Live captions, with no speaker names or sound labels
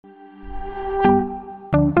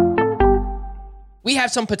We have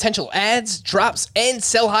some potential ads, drops, and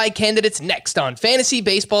sell high candidates next on Fantasy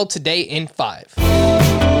Baseball Today in 5.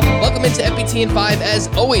 Welcome into FBT in 5. As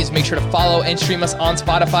always, make sure to follow and stream us on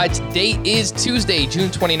Spotify. Today is Tuesday, June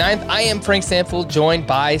 29th. I am Frank Stanfield, joined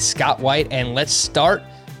by Scott White, and let's start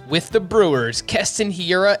with the Brewers. Keston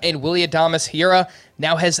Hiura and Willy Adames. Hiura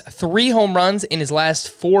now has 3 home runs in his last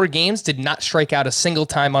 4 games, did not strike out a single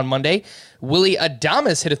time on Monday. Willy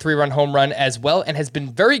Adames hit a 3-run home run as well and has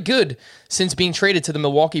been very good since being traded to the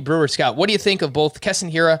Milwaukee Brewers. Scott, what do you think of both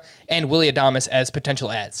Keston Hiura and Willy Adames as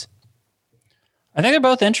potential ads? I think they're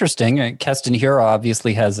both interesting. Keston Hiura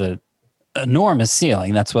obviously has an enormous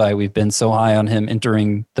ceiling. That's why we've been so high on him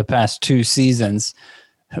entering the past 2 seasons.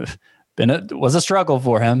 Was a struggle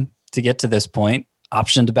for him to get to this point.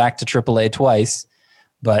 Optioned back to AAA twice,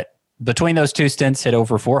 but between those 2 stints, hit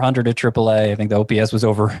over 400 at AAA. I think the OPS was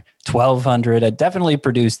over 1,200. It definitely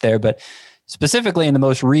produced there, but specifically in the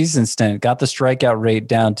most recent stint, got the strikeout rate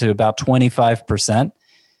down to about 25%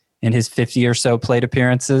 in his 50 or so plate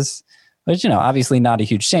appearances. Which, obviously not a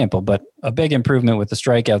huge sample, but a big improvement with the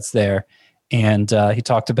strikeouts there. And he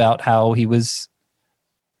talked about how he was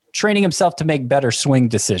training himself to make better swing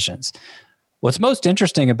decisions. What's most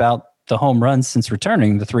interesting about the home runs since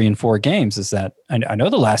returning the 3 and 4 games is that I know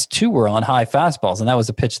the last 2 were on high fastballs, and that was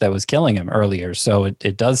a pitch that was killing him earlier. So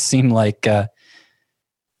it does seem like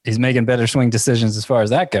he's making better swing decisions as far as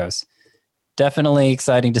that goes. Definitely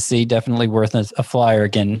exciting to see. Definitely worth a flyer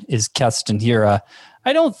again is Keston Hiura.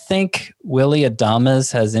 I don't think Willy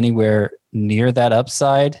Adames has anywhere near that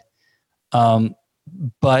upside,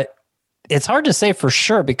 but it's hard to say for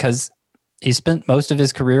sure because he spent most of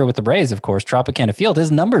his career with the Rays, of course, Tropicana Field.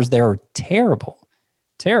 His numbers there are terrible.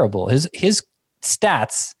 His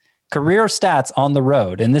stats, career stats on the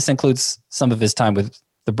road, and this includes some of his time with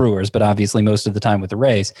the Brewers, but obviously most of the time with the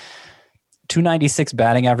Rays, 296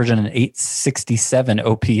 batting average and an 867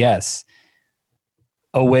 OPS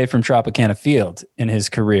away from Tropicana Field in his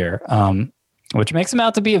career, which makes him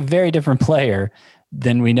out to be a very different player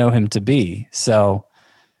than we know him to be. So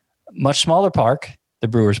much smaller park the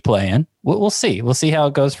Brewers play in. We'll see. We'll see how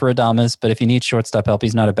it goes for Adames, but if you need shortstop help,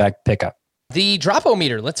 he's not a bad pickup. The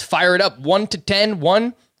drop-o-meter, let's fire it up. 1 to 10.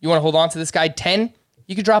 1, you want to hold on to this guy. 10,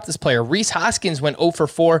 you could drop this player. Rhys Hoskins went 0 for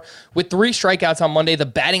 4 with 3 strikeouts on Monday. The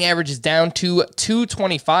batting average is down to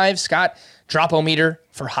 225. Scott, drop-o-meter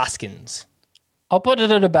for Hoskins. I'll put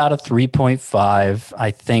it at about a 3.5.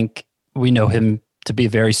 I think we know him to be a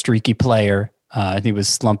very streaky player. He was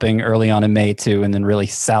slumping early on in May too, and then really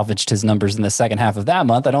salvaged his numbers in the second half of that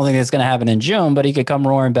month. I don't think it's going to happen in June, but he could come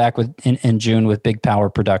roaring back in June with big power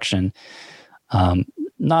production.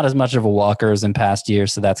 Not as much of a walker as in past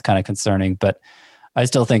years, so that's kind of concerning. But I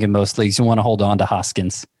still think in most leagues you want to hold on to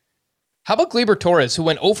Hoskins. How about Gleyber Torres, who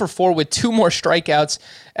went 0 for 4 with 2 more strikeouts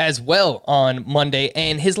as well on Monday,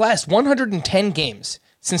 and his last 110 games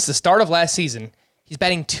since the start of last season, he's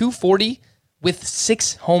batting .240 with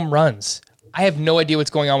 6 home runs. I have no idea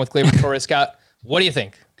what's going on with Gleyber Torres, Scott. What do you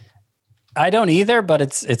think? I don't either, but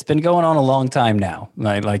it's been going on a long time now.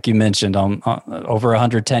 Like you mentioned, on over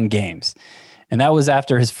 110 games. And that was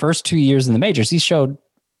after his first 2 years in the majors. He showed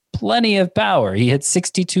plenty of power. He hit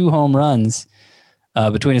 62 home runs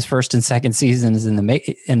between his first and second seasons in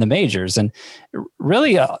the majors. And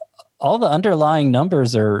really all the underlying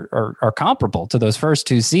numbers are comparable to those first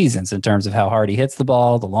 2 seasons in terms of how hard he hits the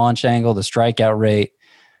ball, the launch angle, the strikeout rate.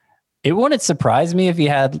 It wouldn't surprise me if he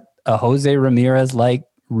had a Jose Ramirez-like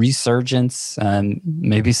resurgence,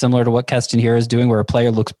 maybe similar to what Keston Hiura is doing, where a player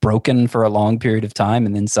looks broken for a long period of time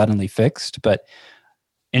and then suddenly fixed. But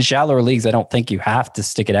in shallower leagues, I don't think you have to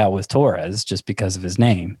stick it out with Torres just because of his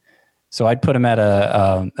name. So I'd put him at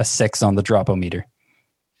a 6 on the drop-o-meter.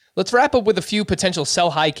 Let's wrap up with a few potential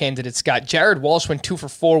sell-high candidates, Scott. Jared Walsh went 2 for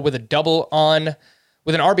 4 with an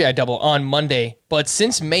RBI double on Monday. But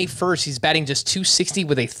since May 1st, he's batting just .260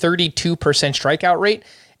 with a 32% strikeout rate.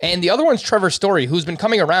 And the other one's Trevor Story, who's been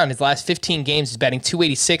coming around his last 15 games. He's batting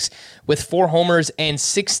 .286 with 4 homers and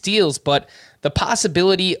 6 steals. But the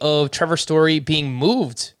possibility of Trevor Story being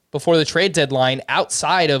moved before the trade deadline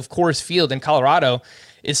outside of Coors Field in Colorado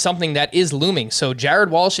is something that is looming. So Jared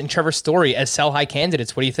Walsh and Trevor Story as sell-high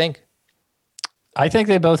candidates. What do you think? I think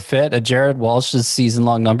they both fit. Jared Walsh's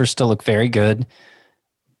season-long numbers still look very good.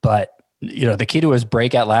 But, the key to his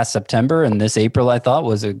breakout last September and this April, I thought,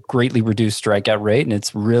 was a greatly reduced strikeout rate, and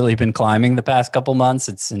it's really been climbing the past couple months.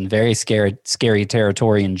 It's in very scary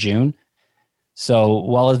territory in June. So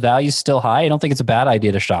while his value's still high, I don't think it's a bad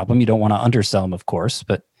idea to shop him. You don't want to undersell him, of course,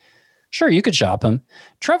 but sure, you could shop him.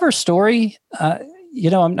 Trevor Story, I'm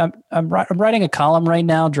writing a column right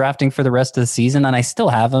now, drafting for the rest of the season, and I still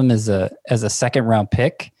have him as a second round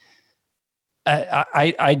pick.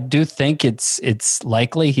 I do think it's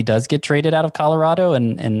likely he does get traded out of Colorado,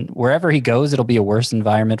 and wherever he goes, it'll be a worse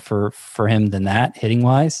environment for him than that hitting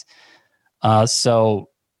wise. So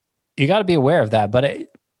you got to be aware of that, but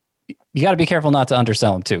you got to be careful not to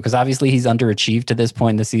undersell him too, because obviously he's underachieved to this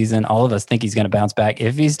point in the season. All of us think he's going to bounce back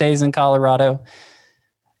if he stays in Colorado.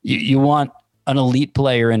 You want an elite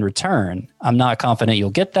player in return. I'm not confident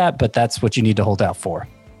you'll get that, but that's what you need to hold out for.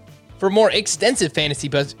 For more extensive fantasy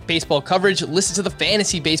baseball coverage, listen to the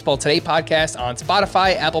Fantasy Baseball Today podcast on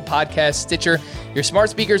Spotify, Apple Podcasts, Stitcher, your smart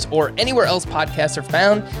speakers, or anywhere else podcasts are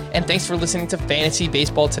found. And thanks for listening to Fantasy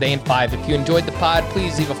Baseball Today in 5. If you enjoyed the pod,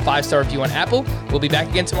 please leave a 5-star review on Apple. We'll be back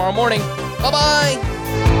again tomorrow morning. Bye-bye!